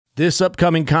This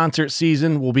upcoming concert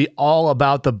season will be all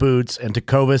about the boots, and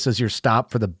Tecovas is your stop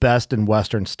for the best in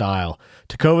Western style.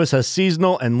 Tecovas has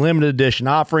seasonal and limited edition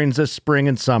offerings this spring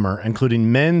and summer,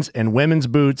 including men's and women's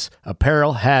boots,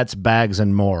 apparel, hats, bags,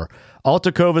 and more. All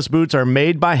Tecovas boots are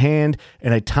made by hand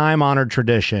in a time-honored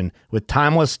tradition with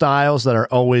timeless styles that are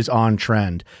always on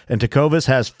trend. And Tecovas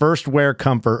has first wear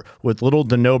comfort with little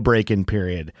to no break-in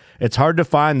period. It's hard to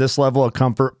find this level of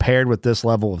comfort paired with this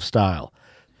level of style.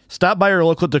 Stop by your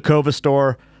local Tecovas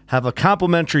store, have a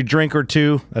complimentary drink or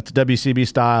two, that's WCB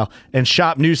style, and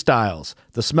shop new styles.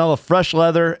 The smell of fresh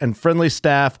leather and friendly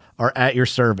staff are at your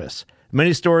service.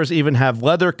 Many stores even have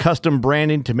leather custom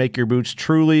branding to make your boots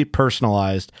truly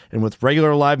personalized. And with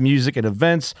regular live music and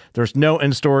events, there's no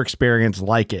in-store experience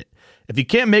like it. If you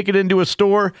can't make it into a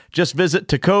store, just visit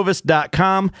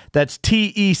tecovas.com. That's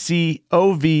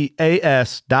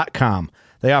TECOVAS.com.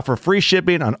 They offer free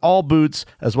shipping on all boots,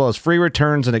 as well as free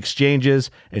returns and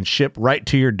exchanges, and ship right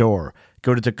to your door.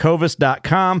 Go to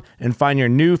tecovas.com and find your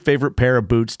new favorite pair of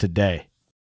boots today.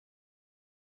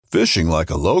 Fishing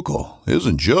like a local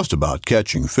isn't just about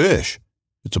catching fish.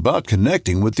 It's about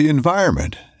connecting with the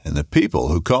environment and the people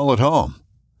who call it home.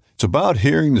 It's about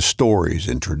hearing the stories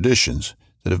and traditions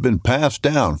that have been passed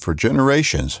down for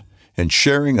generations and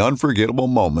sharing unforgettable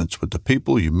moments with the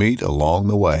people you meet along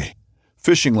the way.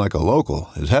 Fishing like a local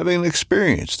is having an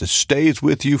experience that stays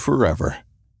with you forever.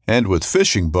 And with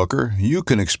Fishing Booker, you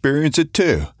can experience it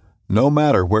too, no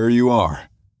matter where you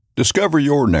are. Discover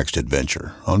your next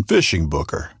adventure on Fishing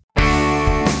Booker.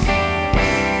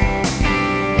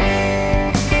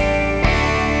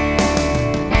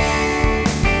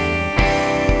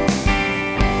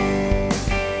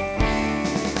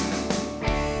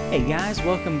 Hey guys,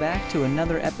 welcome back to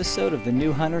another episode of The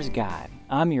New Hunter's Guide.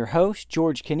 I'm your host,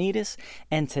 George Kanitas,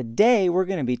 and today we're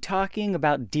going to be talking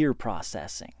about deer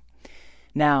processing.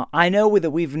 Now, I know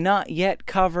that we've not yet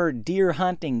covered deer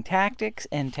hunting tactics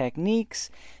and techniques,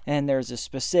 and there's a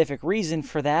specific reason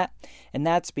for that, and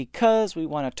that's because we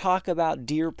want to talk about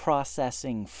deer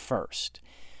processing first.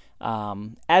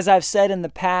 As I've said in the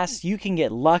past, you can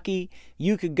get lucky.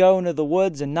 You could go into the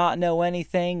woods and not know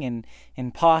anything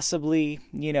and possibly,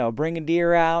 bring a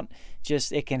deer out.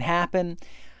 It can happen.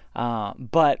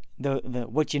 But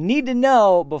what you need to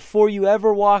know before you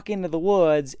ever walk into the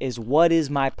woods is, what is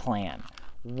my plan?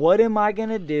 What am I going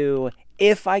to do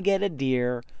if I get a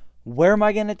deer? Where am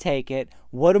I going to take it?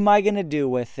 What am I going to do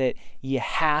with it? You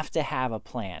have to have a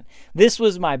plan. This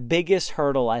was my biggest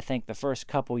hurdle, I think, the first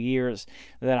couple years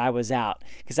that I was out,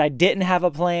 because I didn't have a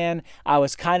plan. I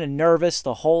was kind of nervous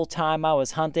the whole time I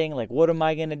was hunting. Like, what am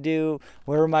I going to do?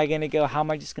 Where am I going to go? How am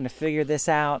I just going to figure this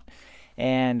out?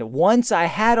 And once I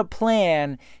had a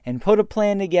plan and put a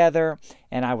plan together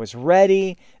and I was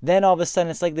ready, then all of a sudden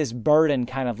it's like this burden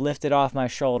kind of lifted off my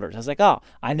shoulders. I was like, oh,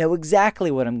 I know exactly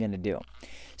what I'm going to do.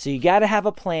 So you got to have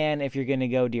a plan if you're going to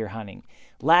go deer hunting.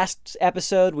 Last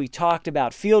episode, we talked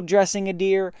about field dressing a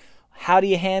deer. How do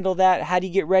you handle that? How do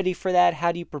you get ready for that?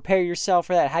 How do you prepare yourself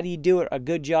for that? How do you do a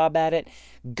good job at it?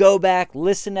 Go back,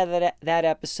 listen to that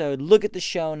episode, look at the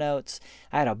show notes.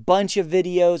 I had a bunch of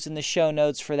videos in the show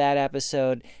notes for that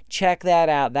episode. Check that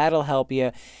out. That'll help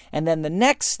you. And then the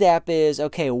next step is,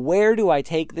 okay, where do I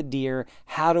take the deer?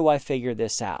 How do I figure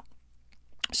this out?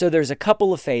 So there's a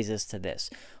couple of phases to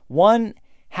this. One,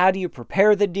 how do you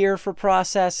prepare the deer for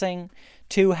processing?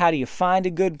 2, how do you find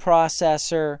a good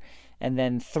processor? And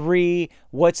then 3,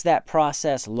 what's that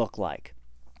process look like?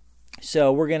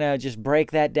 So we're going to just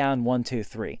break that down 1, 2,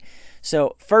 3.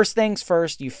 So first things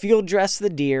first, you field dress the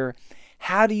deer.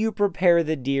 How do you prepare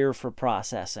the deer for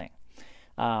processing?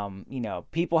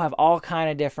 People have all kind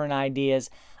of different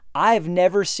ideas. I've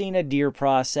never seen a deer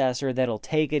processor that'll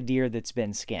take a deer that's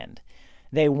been skinned.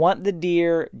 They want the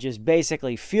deer just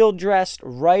basically field dressed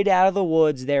right out of the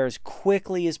woods there as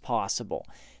quickly as possible.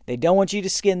 They don't want you to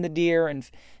skin the deer, and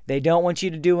they don't want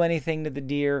you to do anything to the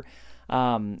deer.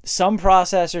 Some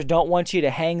processors don't want you to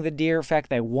hang the deer. In fact,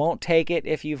 they won't take it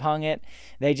if you've hung it.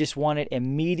 They just want it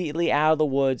immediately out of the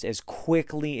woods as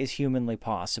quickly as humanly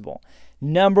possible.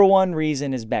 Number one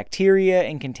reason is bacteria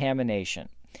and contamination.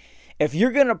 If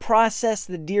you're going to process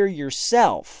the deer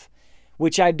yourself,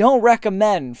 which I don't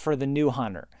recommend for the new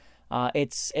hunter.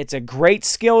 It's a great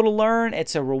skill to learn.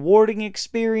 It's a rewarding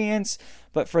experience.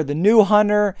 But for the new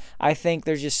hunter, I think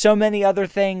there's just so many other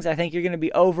things. I think you're going to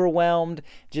be overwhelmed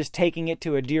just taking it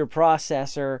to a deer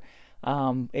processor.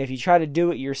 If you try to do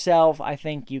it yourself, I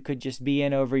think you could just be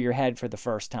in over your head for the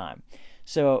first time.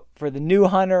 So for the new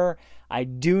hunter, I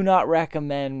do not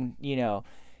recommend,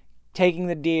 taking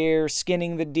the deer,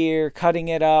 skinning the deer, cutting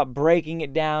it up, breaking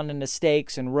it down into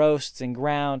steaks and roasts and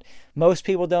ground. Most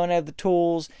people don't have the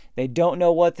tools. They don't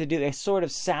know what to do. It sort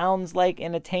of sounds like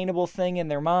an attainable thing in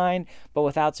their mind, but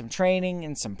without some training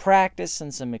and some practice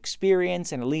and some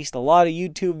experience and at least a lot of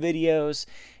YouTube videos,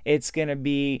 it's going to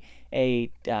be a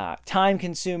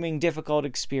time-consuming, difficult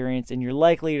experience, and you're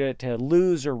likely to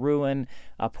lose or ruin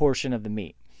a portion of the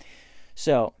meat.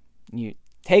 So you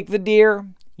take the deer,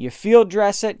 you field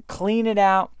dress it, clean it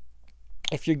out.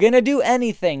 If you're going to do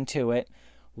anything to it,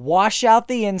 wash out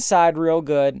the inside real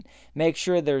good. Make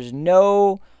sure there's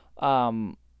no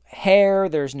hair,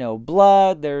 there's no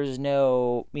blood, there's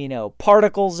no,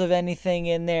 particles of anything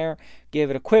in there. Give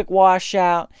it a quick wash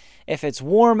out. If it's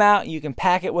warm out, you can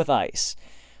pack it with ice.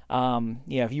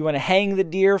 If you want to hang the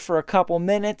deer for a couple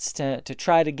minutes to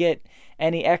try to get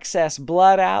any excess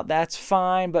blood out, that's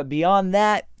fine. But beyond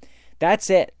that, that's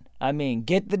it.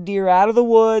 Get the deer out of the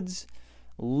woods,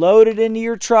 load it into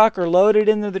your truck or load it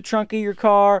into the trunk of your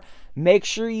car. Make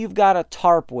sure you've got a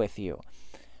tarp with you.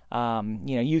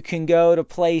 You can go to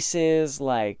places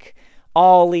like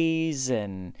Ollie's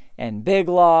and Big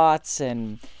Lots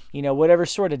and, whatever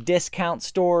sort of discount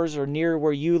stores are near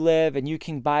where you live, and you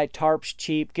can buy tarps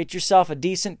cheap. Get yourself a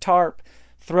decent tarp,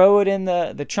 throw it in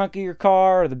the trunk of your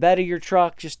car or the bed of your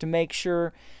truck just to make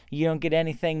sure you don't get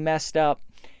anything messed up,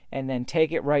 and then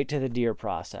take it right to the deer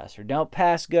processor. Don't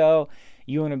pass go.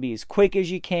 You want to be as quick as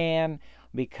you can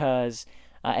because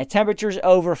at temperatures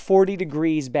over 40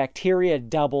 degrees, bacteria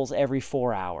doubles every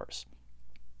 4 hours.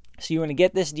 So you want to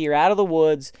get this deer out of the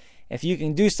woods. If you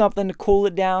can do something to cool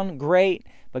it down, great,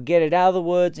 but get it out of the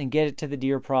woods and get it to the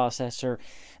deer processor.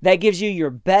 That gives you your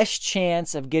best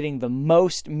chance of getting the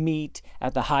most meat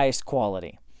at the highest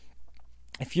quality.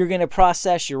 If you're going to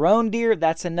process your own deer,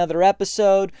 that's another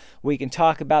episode. We can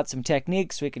talk about some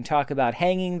techniques. We can talk about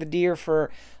hanging the deer for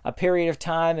a period of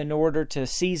time in order to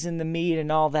season the meat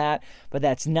and all that. But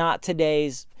that's not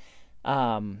today's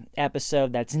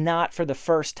episode. That's not for the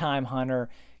first-time hunter.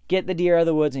 Get the deer out of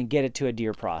the woods and get it to a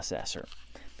deer processor.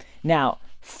 Now,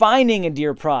 finding a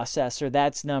deer processor,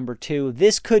 that's number 2.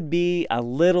 This could be a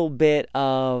little bit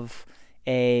of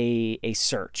a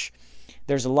search.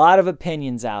 There's a lot of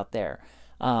opinions out there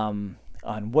on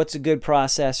what's a good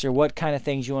processor, what kind of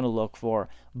things you want to look for.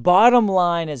 Bottom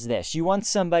line is this: you want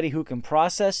somebody who can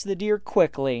process the deer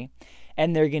quickly,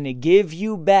 and they're going to give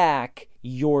you back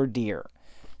your deer.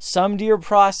 Some deer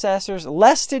processors,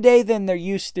 less today than there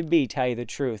used to be, tell you the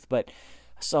truth, but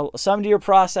so some deer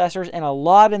processors, and a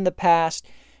lot in the past,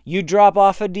 you drop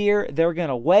off a deer, they're going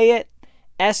to weigh it,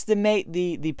 estimate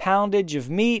the poundage of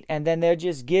meat, and then they'll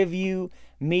just give you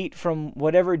meat from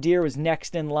whatever deer was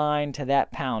next in line to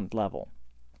that pound level.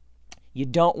 You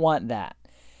don't want that.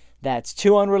 That's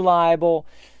too unreliable.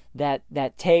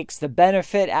 That takes the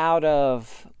benefit out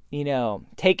of,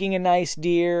 taking a nice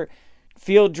deer,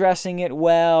 field dressing it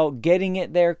well, getting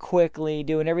it there quickly,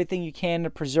 doing everything you can to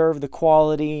preserve the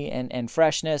quality and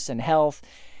freshness and health.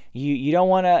 You don't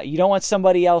want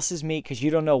somebody else's meat because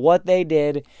you don't know what they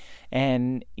did.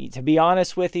 And to be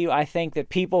honest with you, I think that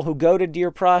people who go to deer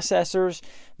processors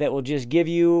that will just give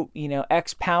you,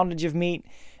 X poundage of meat,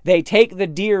 they take the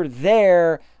deer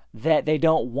there that they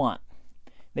don't want.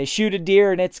 They shoot a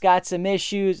deer and it's got some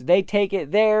issues. They take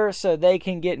it there so they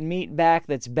can get meat back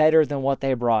that's better than what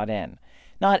they brought in.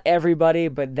 Not everybody,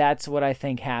 but that's what I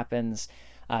think happens.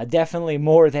 Definitely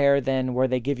more there than where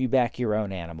they give you back your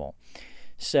own animal.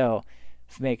 So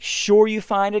make sure you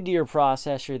find a deer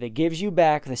processor that gives you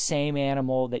back the same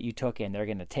animal that you took in. They're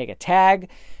going to take a tag.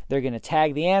 They're going to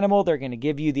tag the animal. They're going to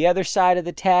give you the other side of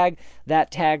the tag.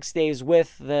 That tag stays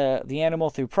with the animal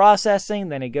through processing.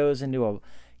 Then it goes into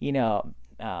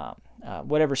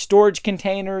whatever storage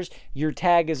containers. Your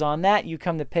tag is on that. You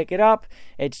come to pick it up.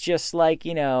 It's just like,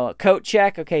 a coat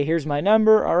check. Okay, here's my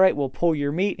number. All right, we'll pull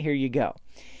your meat. Here you go.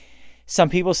 Some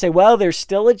people say, well, there's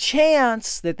still a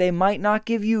chance that they might not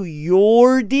give you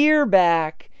your deer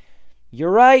back.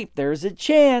 You're right, there's a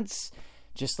chance.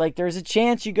 Just like there's a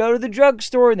chance you go to the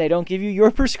drugstore and they don't give you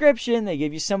your prescription, they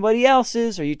give you somebody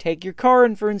else's, or you take your car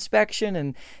in for inspection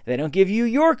and they don't give you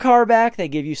your car back, they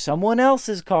give you someone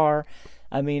else's car.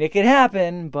 It could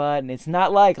happen, but it's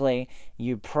not likely.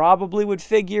 You probably would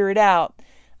figure it out,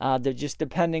 just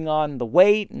depending on the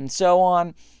weight and so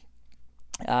on.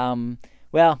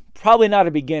 Well, probably not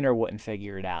a beginner wouldn't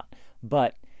figure it out.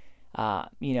 But,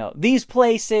 these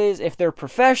places, if they're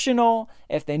professional,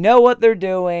 if they know what they're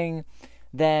doing,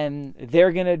 then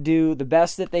they're going to do the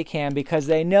best that they can because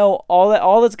they know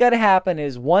all that's got to happen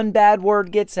is one bad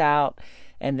word gets out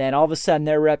and then all of a sudden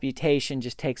their reputation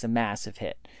just takes a massive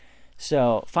hit.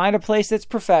 So find a place that's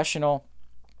professional.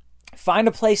 find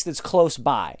a place that's close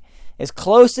by, as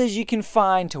close as you can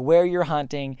find to where you're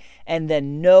hunting, and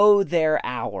then know their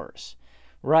hours,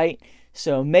 right?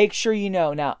 So make sure you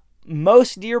know. Now,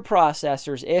 most deer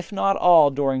processors, if not all,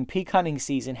 during peak hunting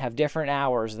season have different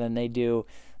hours than they do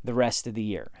the rest of the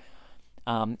year.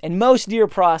 And most deer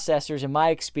processors, in my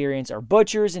experience, are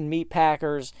butchers and meat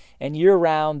packers, and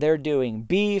year-round they're doing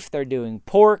beef, they're doing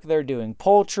pork, they're doing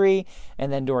poultry,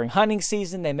 and then during hunting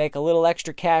season they make a little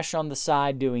extra cash on the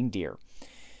side doing deer.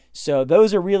 So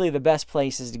those are really the best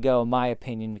places to go, in my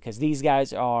opinion, because these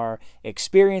guys are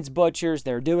experienced butchers.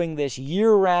 They're doing this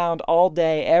year-round, all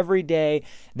day, every day.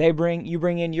 You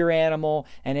bring in your animal,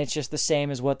 and it's just the same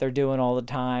as what they're doing all the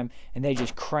time, and they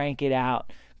just crank it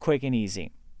out quick and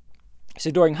easy. So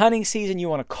during hunting season, you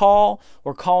want to call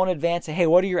in advance, say, hey,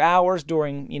 what are your hours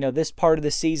during, this part of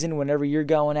the season whenever you're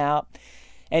going out?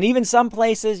 And even some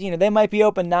places, they might be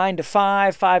open 9 to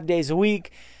 5 days a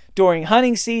week. During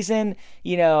hunting season,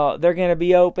 they're going to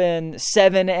be open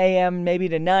 7 a.m. maybe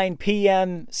to 9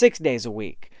 p.m. 6 days a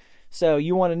week. So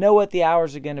you want to know what the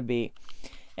hours are going to be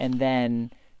and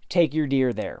then take your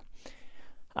deer there.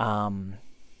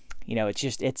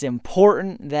 It's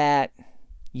important that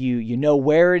you know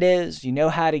where it is, you know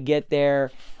how to get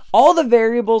there. All the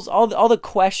variables, all the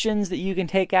questions that you can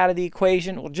take out of the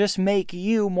equation will just make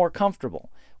you more comfortable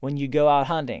when you go out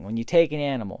hunting, when you take an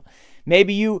animal.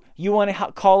 Maybe you want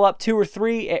to call up 2 or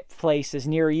 3 places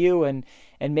near you, and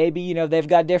maybe they've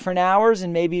got different hours,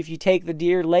 and maybe if you take the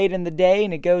deer late in the day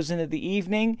and it goes into the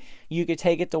evening, you could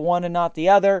take it to one and not the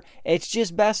other. It's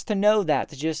just best to know that,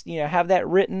 to just have that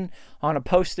written on a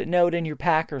post-it note in your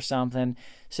pack or something,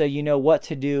 so you know what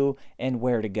to do and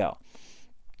where to go.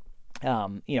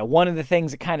 One of the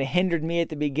things that kind of hindered me at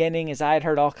the beginning is I had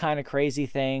heard all kind of crazy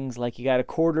things, like you got to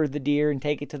quarter the deer and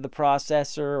take it to the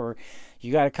processor, or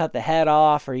you got to cut the head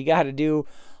off, or you got to do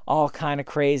all kind of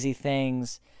crazy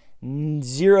things.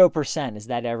 0% is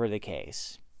that ever the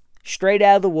case. Straight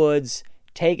out of the woods,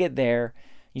 take it there.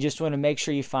 You just want to make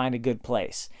sure you find a good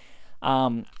place.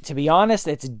 To be honest,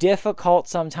 it's difficult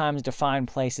sometimes to find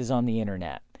places on the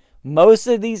internet. Most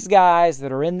of these guys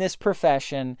that are in this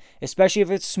profession, especially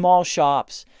if it's small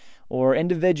shops or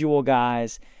individual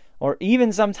guys, or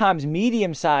even sometimes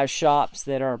medium-sized shops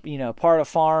that are, part of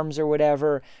farms or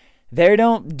whatever, they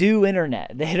don't do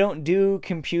internet. They don't do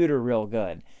computer real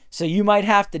good. So you might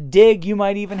have to dig. You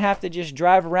might even have to just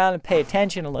drive around and pay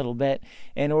attention a little bit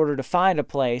in order to find a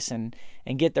place and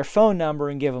get their phone number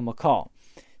and give them a call.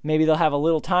 Maybe they'll have a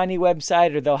little tiny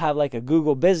website, or they'll have like a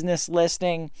Google business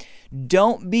listing.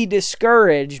 Don't be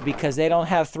discouraged because they don't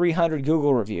have 300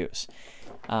 Google reviews.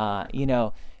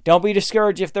 Don't be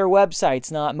discouraged if their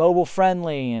website's not mobile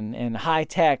friendly and high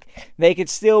tech. They could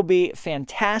still be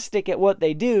fantastic at what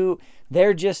they do.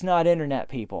 They're just not internet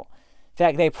people. In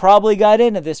fact, they probably got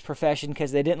into this profession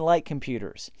because they didn't like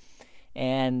computers.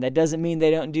 And that doesn't mean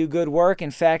they don't do good work. In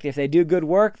fact, if they do good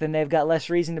work, then they've got less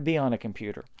reason to be on a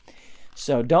computer.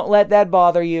 So don't let that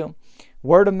bother you.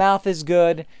 Word of mouth is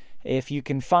good. If you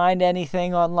can find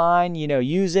anything online,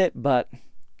 use it, but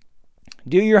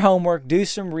do your homework, do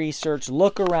some research,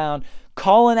 look around,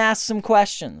 call and ask some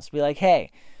questions. Be like,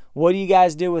 hey, what do you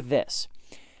guys do with this?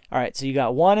 All right, so you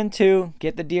got 1 and 2,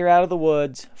 get the deer out of the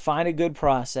woods, find a good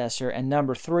processor, and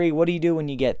number 3, what do you do when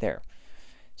you get there?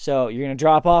 So you're going to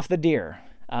drop off the deer.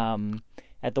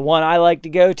 At the one I like to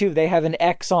go to, they have an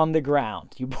X on the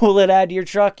ground. You pull it out of your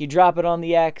truck, you drop it on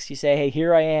the X, you say, hey,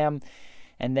 here I am,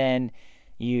 and then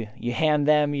you hand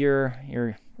them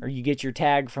or you get your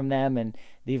tag from them, and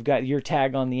you've got your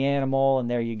tag on the animal,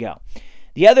 and there you go.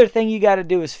 The other thing you got to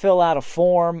do is fill out a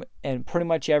form, and pretty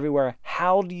much everywhere,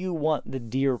 how do you want the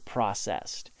deer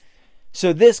processed?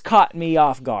 So this caught me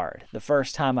off guard the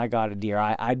first time I got a deer.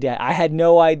 I had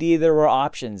no idea there were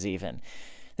options even.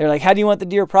 They're like, how do you want the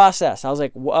deer processed? I was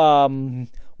like,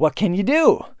 what can you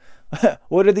do?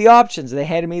 What are the options? They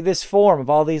handed me this form of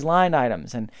all these line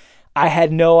items, and I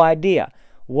had no idea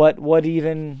what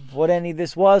any of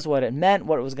this was, what it meant,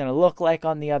 what it was going to look like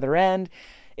on the other end.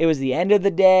 It was the end of the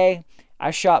day. I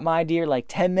shot my deer like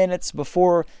 10 minutes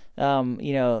before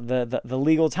the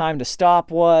legal time to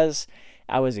stop was.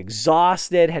 I was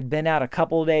exhausted, had been out a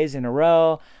couple of days in a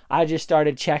row. I just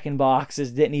started checking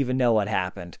boxes, didn't even know what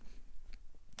happened.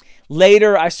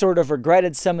 Later, I sort of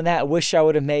regretted some of that. Wish I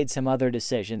would have made some other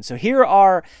decisions. So here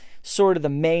are sort of the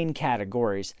main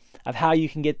categories of how you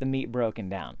can get the meat broken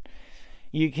down.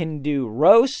 You can do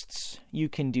roasts, you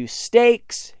can do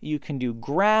steaks, you can do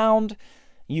ground,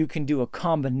 you can do a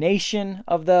combination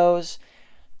of those.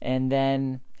 And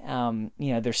then,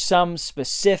 there's some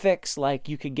specifics, like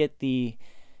you could get the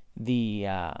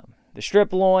The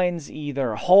strip loin's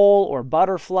either whole or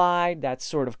butterfly. That's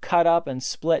sort of cut up and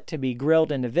split to be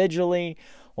grilled individually.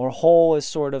 Or whole is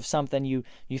sort of something you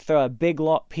throw a big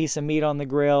piece of meat on the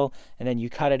grill and then you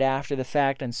cut it after the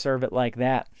fact and serve it like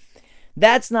that.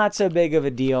 That's not so big of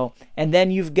a deal. And then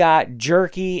you've got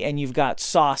jerky and you've got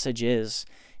sausages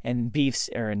and beefs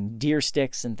or and deer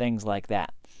sticks and things like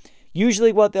that.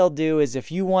 Usually what they'll do is if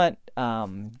you want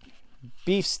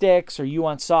beef sticks or you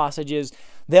want sausages,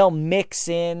 they'll mix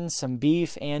in some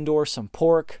beef and or some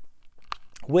pork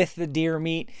with the deer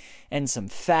meat and some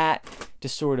fat to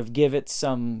sort of give it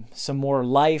some more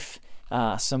life,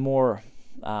 some more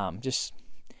just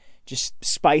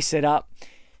spice it up.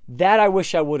 That I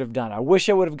wish I would have done. I wish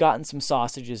I would have gotten some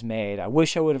sausages made. I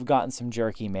wish I would have gotten some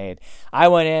jerky made. I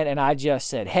went in and I just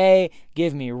said, hey,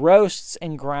 give me roasts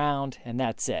and ground, and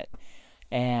that's it.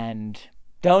 And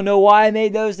don't know why I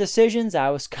made those decisions. I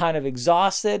was kind of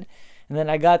exhausted. And then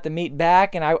I got the meat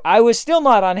back, and I was still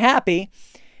not unhappy.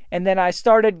 And then I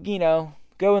started,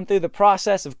 going through the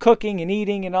process of cooking and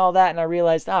eating and all that, and I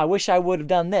realized, I wish I would have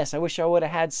done this. I wish I would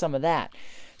have had some of that.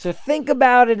 So think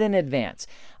about it in advance.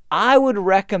 I would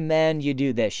recommend you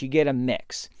do this. You get a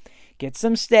mix. Get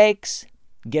some steaks,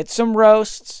 get some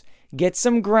roasts, get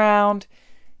some ground,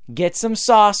 get some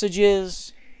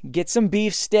sausages, get some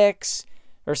beef sticks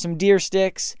or some deer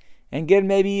sticks, and get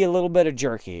maybe a little bit of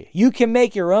jerky. You can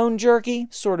make your own jerky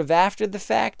sort of after the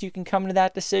fact. You can come to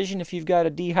that decision if you've got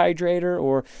a dehydrator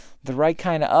or the right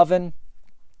kind of oven.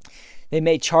 They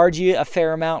may charge you a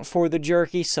fair amount for the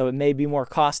jerky, so it may be more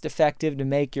cost effective to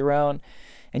make your own.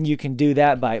 And you can do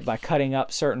that by cutting up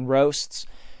certain roasts.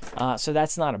 So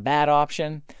that's not a bad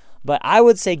option. But I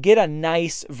would say get a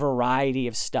nice variety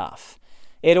of stuff.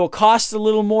 It'll cost a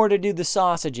little more to do the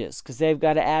sausages because they've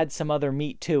got to add some other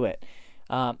meat to it.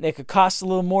 It could cost a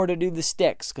little more to do the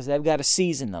sticks because they've got to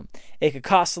season them. It could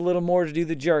cost a little more to do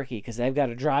the jerky because they've got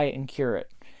to dry it and cure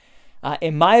it.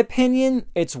 In my opinion,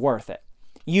 it's worth it.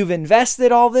 You've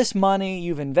invested all this money.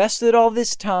 You've invested all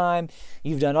this time.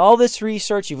 You've done all this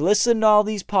research. You've listened to all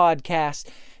these podcasts.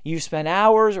 You've spent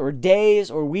hours or days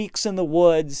or weeks in the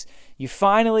woods. You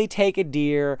finally take a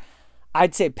deer.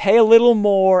 I'd say pay a little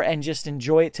more and just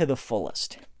enjoy it to the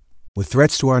fullest. With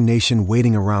threats to our nation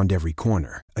waiting around every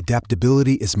corner,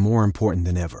 adaptability is more important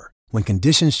than ever. When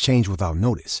conditions change without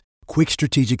notice, quick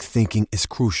strategic thinking is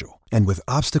crucial. And with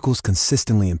obstacles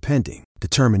consistently impending,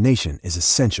 determination is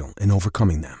essential in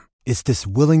overcoming them. It's this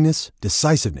willingness,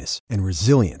 decisiveness, and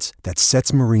resilience that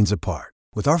sets Marines apart.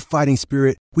 With our fighting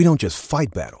spirit, we don't just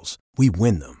fight battles, we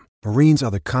win them. Marines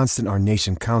are the constant our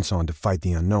nation counts on to fight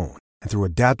the unknown. And through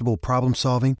adaptable problem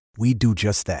solving, we do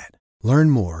just that. Learn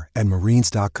more at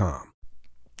marines.com.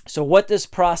 So what does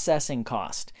processing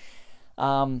cost?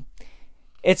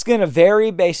 It's going to vary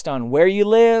based on where you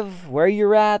live, where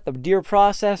you're at, the deer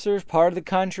processors, part of the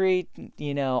country,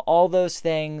 all those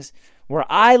things. Where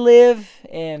I live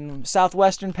in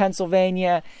southwestern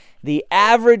Pennsylvania, the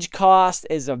average cost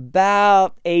is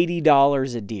about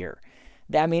 $80 a deer.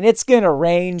 I mean, it's going to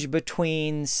range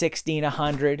between $60 and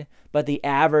 $100, but the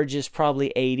average is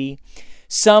probably $80.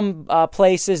 Some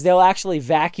places, they'll actually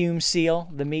vacuum seal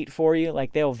the meat for you.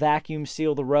 Like they'll vacuum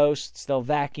seal the roasts. They'll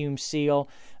vacuum seal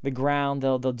the ground.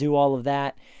 They'll do all of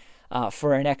that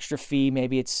for an extra fee.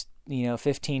 Maybe it's,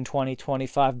 $15, $20,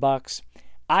 $25.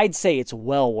 I'd say it's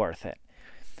well worth it.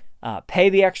 Pay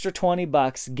the extra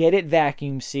 $20, get it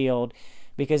vacuum sealed,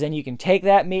 because then you can take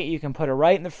that meat, you can put it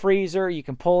right in the freezer, you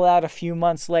can pull it out a few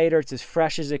months later, it's as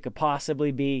fresh as it could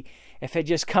possibly be. If it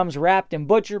just comes wrapped in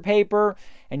butcher paper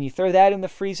and you throw that in the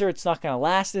freezer, it's not going to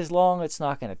last as long, it's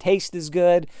not going to taste as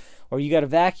good, or you got to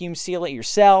vacuum seal it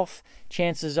yourself.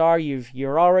 Chances are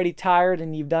you're already tired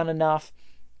and you've done enough.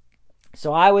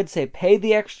 So I would say pay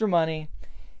the extra money,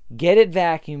 get it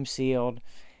vacuum sealed,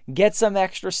 get some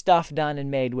extra stuff done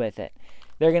and made with it.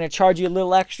 They're going to charge you a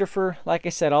little extra for, like I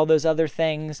said, all those other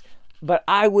things, but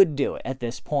I would do it at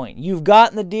this point. You've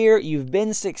gotten the deer, you've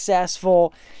been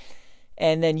successful,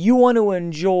 and then you want to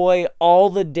enjoy all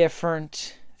the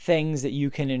different things that you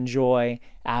can enjoy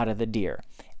out of the deer.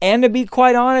 And to be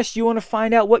quite honest, you want to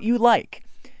find out what you like.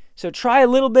 So try a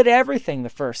little bit of everything the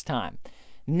first time.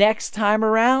 Next time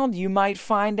around, you might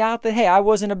find out that, hey, I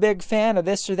wasn't a big fan of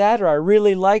this or that, or I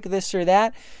really like this or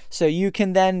that. So you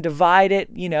can then divide it,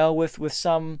 with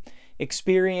some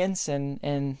experience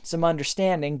and some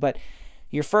understanding. But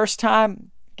your first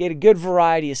time, get a good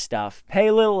variety of stuff. Pay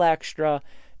a little extra.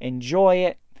 Enjoy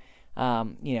it.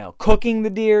 Cooking the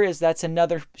deer that's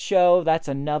another show. That's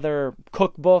another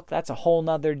cookbook. That's a whole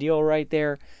nother deal right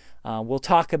there. We'll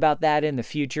talk about that in the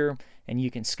future. And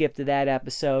you can skip to that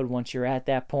episode once you're at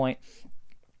that point.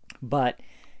 But,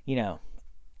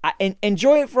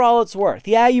 enjoy it for all it's worth.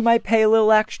 Yeah, you might pay a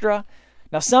little extra.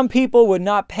 Now, some people would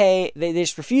not pay. They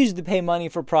just refuse to pay money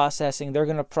for processing. They're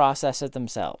going to process it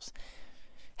themselves.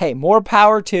 Hey, more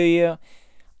power to you.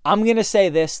 I'm going to say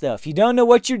this, though. If you don't know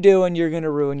what you're doing, you're going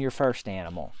to ruin your first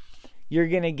animal. You're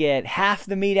going to get half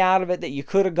the meat out of it that you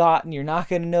could have gotten. You're not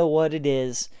going to know what it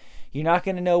is. You're not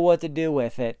going to know what to do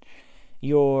with it.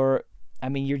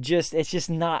 It's just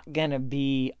not going to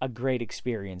be a great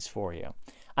experience for you.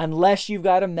 Unless you've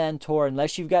got a mentor,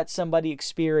 unless you've got somebody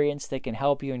experienced that can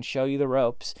help you and show you the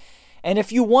ropes. And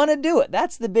if you want to do it,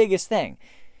 that's the biggest thing.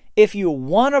 If you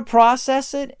want to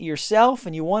process it yourself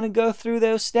and you want to go through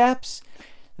those steps,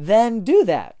 then do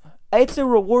that. It's a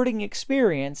rewarding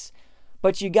experience,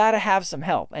 but you got to have some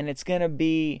help, and it's going to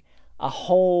be a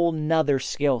whole nother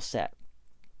skill set.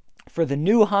 For the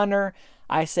new hunter,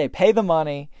 I say pay the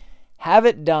money, have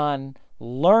it done,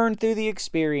 learn through the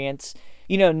experience.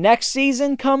 Next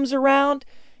season comes around,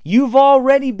 you've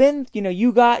already been,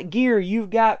 you got gear,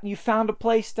 you found a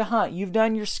place to hunt, you've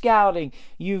done your scouting,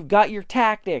 you've got your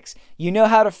tactics, you know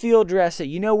how to field dress it,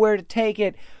 you know where to take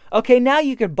it. Okay, now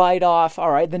you could bite off.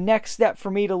 All right, the next step for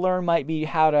me to learn might be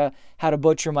how to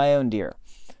butcher my own deer.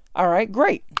 All right,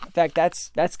 great. In fact,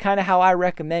 that's kind of how I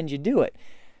recommend you do it.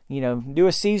 Do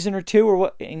a season or two,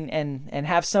 and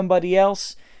have somebody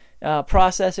else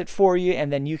process it for you,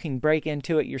 and then you can break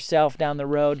into it yourself down the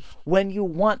road when you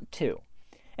want to.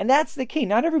 And that's the key.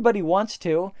 Not everybody wants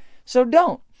to, so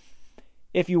don't.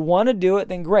 If you want to do it,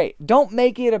 then great. Don't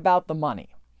make it about the money.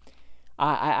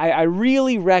 I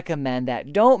really recommend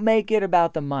that. Don't make it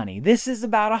about the money. This is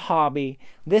about a hobby.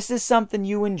 This is something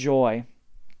you enjoy.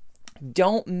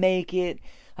 Don't make it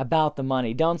about the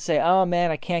money. Don't say, oh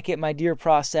man, I can't get my deer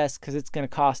processed because it's going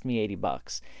to cost me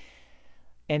 $80.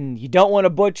 And you don't want to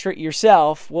butcher it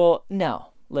yourself. Well, no.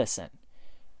 Listen.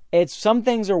 Some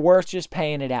things are worth just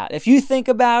paying it out. If you think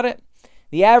about it,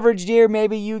 the average deer,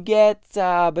 maybe you get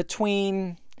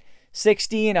between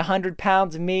 60 and 100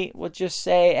 pounds of meat. We'll just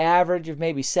say average of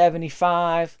maybe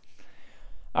 75.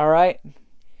 All right.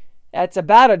 That's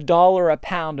about $1 a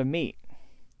pound of meat.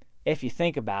 If you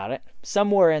think about it,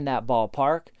 somewhere in that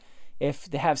ballpark. If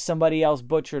they have somebody else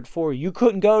butchered for you, you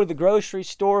couldn't go to the grocery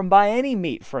store and buy any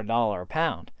meat for $1 a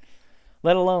pound,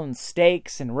 let alone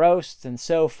steaks and roasts and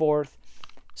so forth.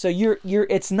 So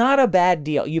it's not a bad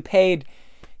deal. You paid,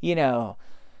 your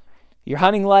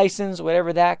hunting license,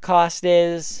 whatever that cost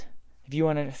is. If you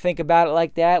want to think about it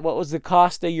like that, what was the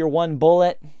cost of your one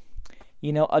bullet?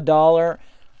 $1,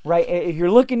 right? If you're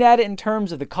looking at it in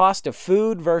terms of the cost of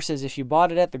food versus if you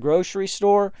bought it at the grocery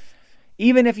store,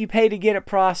 even if you pay to get it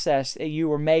processed, you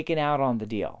were making out on the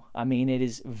deal. It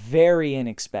is very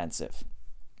inexpensive.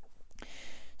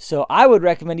 So I would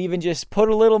recommend even just put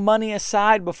a little money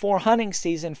aside before hunting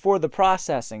season for the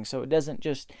processing, so it doesn't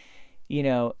just,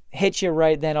 hit you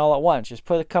right then all at once. Just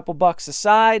put a couple bucks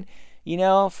aside,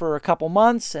 for a couple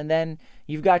months, and then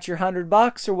you've got your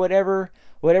 $100 or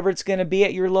whatever it's going to be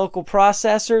at your local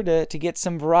processor to get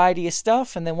some variety of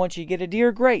stuff. And then once you get a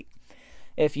deer, great.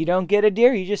 If you don't get a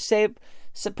deer, you just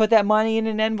put that money in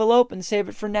an envelope and save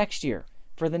it for next year,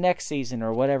 for the next season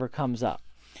or whatever comes up.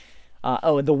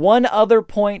 The one other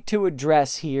point to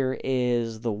address here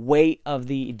is the weight of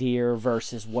the deer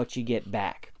versus what you get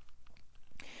back.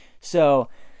 So,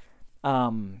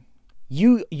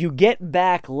 you get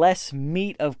back less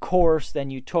meat, of course, than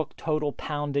you took total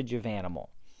poundage of animal.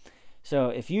 So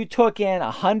if you took in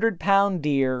 100-pound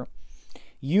deer,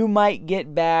 you might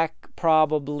get back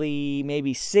probably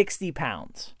maybe 60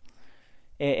 pounds.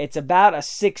 It's about a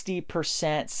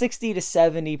 60%, 60 to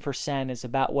 70% is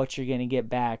about what you're going to get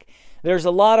back. There's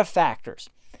a lot of factors.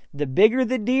 The bigger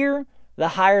the deer, the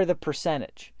higher the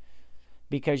percentage,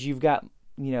 because you've got,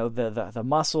 the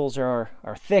muscles are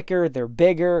thicker, they're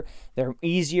bigger, they're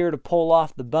easier to pull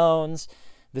off the bones.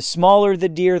 The smaller the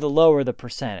deer, the lower the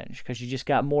percentage, because you just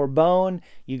got more bone,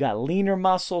 you got leaner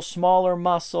muscles, smaller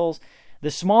muscles.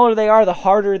 The smaller they are, the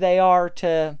harder they are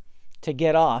to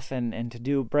get off and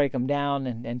to break them down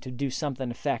and to do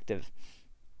something effective.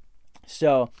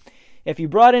 So if you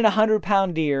brought in a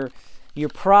 100-pound deer, you're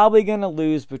probably going to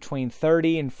lose between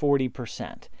 30 and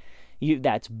 40%.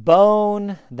 That's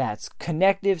bone, that's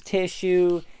connective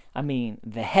tissue,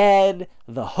 the head,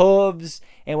 the hooves,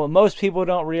 and what most people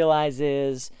don't realize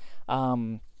is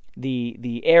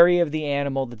the area of the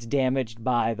animal that's damaged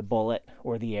by the bullet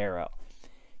or the arrow.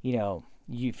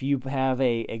 If you have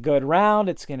a good round,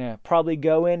 it's going to probably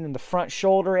go in the front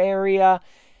shoulder area.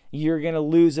 You're going to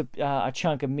lose a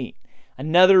chunk of meat.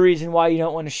 Another reason why you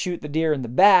don't want to shoot the deer in the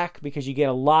back, because you get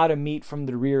a lot of meat from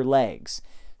the rear legs.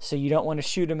 So you don't want to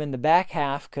shoot them in the back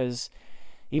half, because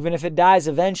even if it dies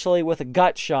eventually with a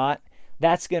gut shot,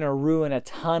 that's going to ruin a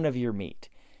ton of your meat.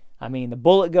 I mean, the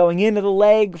bullet going into the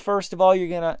leg, first of all, you're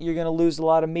gonna lose a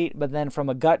lot of meat, but then from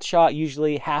a gut shot,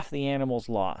 usually half the animal's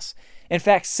loss. In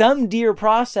fact, some deer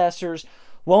processors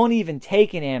won't even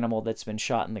take an animal that's been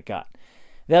shot in the gut.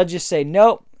 They'll just say,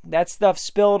 nope, that stuff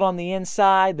spilled on the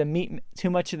inside, the meat, too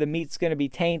much of the meat's going to be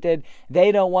tainted.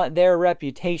 They don't want their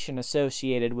reputation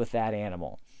associated with that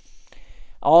animal.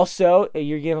 Also,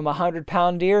 you give them a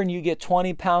 100-pound deer and you get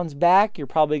 20 pounds back, you're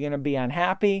probably going to be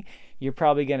unhappy. You're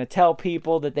probably going to tell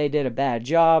people that they did a bad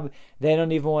job. They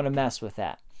don't even want to mess with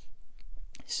that.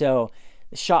 So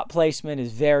the shot placement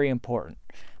is very important.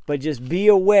 But just be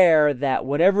aware that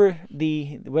whatever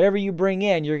you bring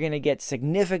in, you're going to get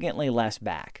significantly less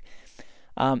back.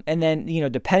 And then,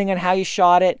 depending on how you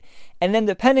shot it, and then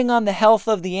depending on the health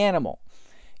of the animal.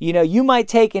 You might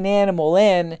take an animal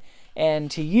in, and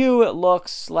to you it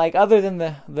looks like, other than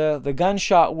the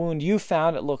gunshot wound you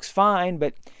found, it looks fine,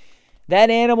 but that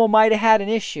animal might have had an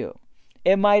issue.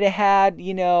 It might have had,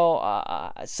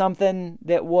 something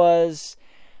that was,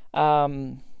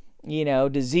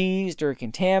 diseased or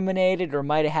contaminated, or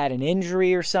might have had an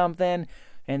injury or something.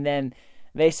 And then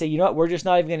they say, we're just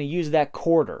not even going to use that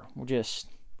quarter. We're just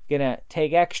going to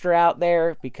take extra out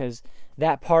there because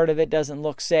that part of it doesn't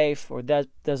look safe or that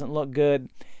doesn't look good.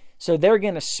 So they're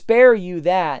going to spare you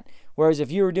that. Whereas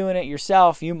if you were doing it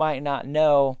yourself, you might not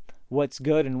know what's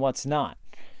good and what's not.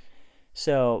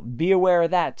 So be aware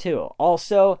of that too.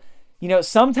 Also,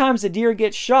 sometimes a deer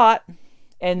gets shot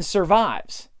and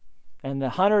survives. And the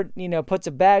hunter, puts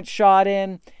a bad shot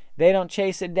in. They don't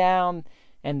chase it down.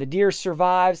 And the deer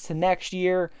survives to next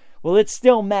year. Well, it's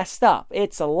still messed up.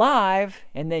 It's alive.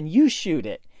 And then you shoot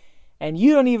it. And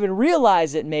you don't even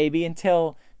realize it maybe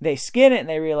until they skin it and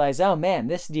they realize, oh man,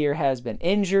 this deer has been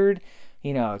injured.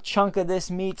 A chunk of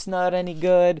this meat's not any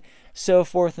good. So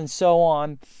forth and so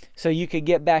on. So you could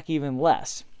get back even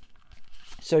less.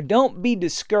 So don't be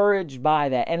discouraged by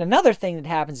that. And another thing that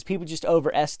happens is people just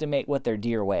overestimate what their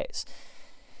deer weighs.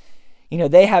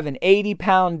 They have an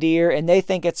 80-pound deer and they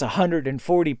think it's a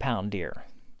 140-pound deer.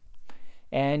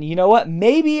 And you know what?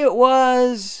 Maybe it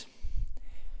was,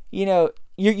 you're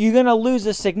going to lose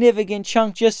a significant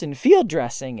chunk just in field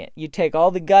dressing it. You take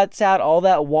all the guts out, all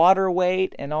that water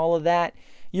weight and all of that,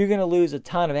 you're going to lose a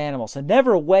ton of animals. So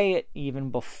never weigh it even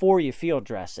before you field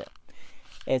dress it.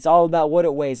 It's all about what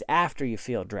it weighs after you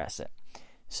field dress it.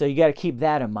 So you got to keep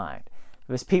that in mind.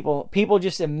 Because people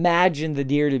just imagine the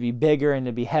deer to be bigger and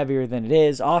to be heavier than it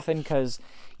is, often because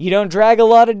you don't drag a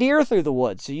lot of deer through the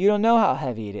woods, so you don't know how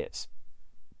heavy it is.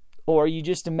 Or you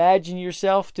just imagine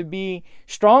yourself to be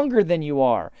stronger than you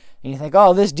are. And you think,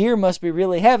 oh, this deer must be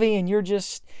really heavy, and you're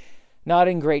just not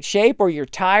in great shape, or you're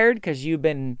tired because you've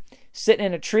been sitting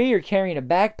in a tree or carrying a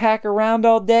backpack around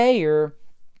all day, or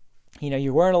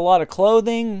you're wearing a lot of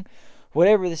clothing,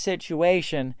 whatever the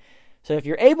situation. So if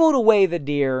you're able to weigh the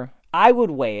deer, I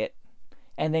would weigh it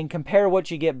and then compare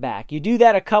what you get back. You do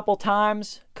that a couple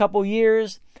times, couple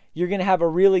years, you're going to have a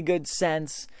really good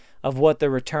sense of what the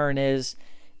return is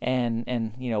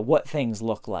and what things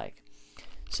look like.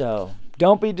 So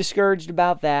don't be discouraged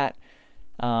about that.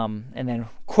 And then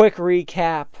quick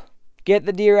recap. Get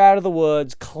the deer out of the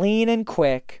woods, clean and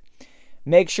quick.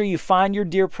 Make sure you find your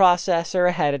deer processor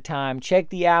ahead of time. Check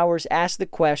the hours, ask the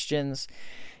questions.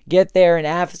 Get there and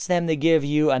ask them to give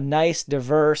you a nice,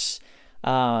 diverse,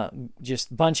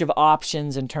 just bunch of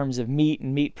options in terms of meat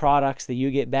and meat products that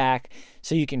you get back.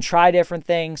 So you can try different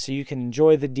things, so you can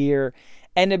enjoy the deer.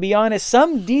 And to be honest,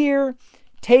 some deer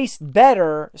taste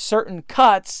better, certain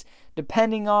cuts,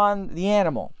 depending on the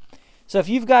animal. So if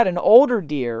you've got an older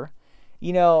deer,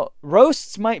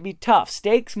 roasts might be tough,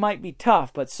 steaks might be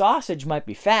tough, but sausage might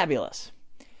be fabulous.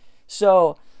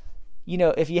 So,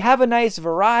 if you have a nice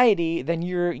variety, then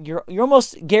you're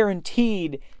almost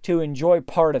guaranteed to enjoy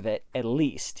part of it at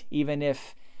least, even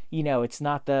if it's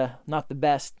not the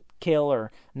best kill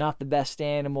or not the best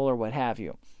animal or what have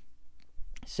you.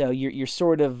 So you're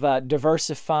sort of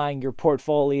diversifying your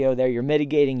portfolio there. You're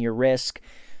mitigating your risk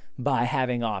by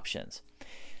having options.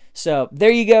 So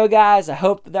there you go, guys. I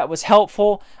hope that was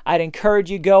helpful. I'd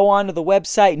encourage you to go on to the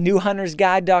website,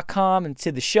 newhuntersguide.com, and to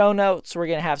the show notes. We're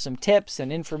going to have some tips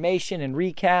and information and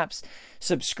recaps.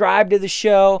 Subscribe to the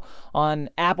show on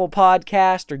Apple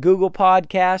Podcast or Google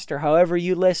Podcast or however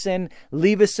you listen.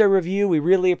 Leave us a review. We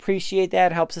really appreciate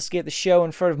that. It helps us get the show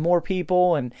in front of more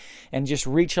people and just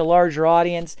reach a larger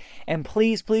audience. And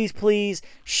please, please, please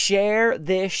share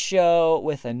this show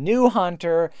with a new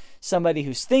hunter, somebody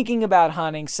who's thinking about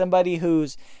hunting, somebody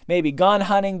who's maybe gone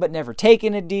hunting but never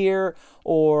taken a deer,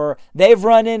 or they've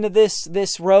run into this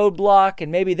roadblock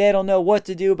and maybe they don't know what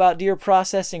to do about deer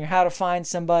processing or how to find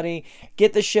somebody,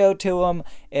 get the show to them.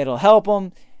 It'll help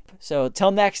them. So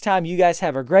till next time, you guys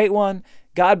have a great one.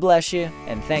 God bless you,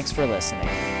 and thanks for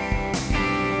listening.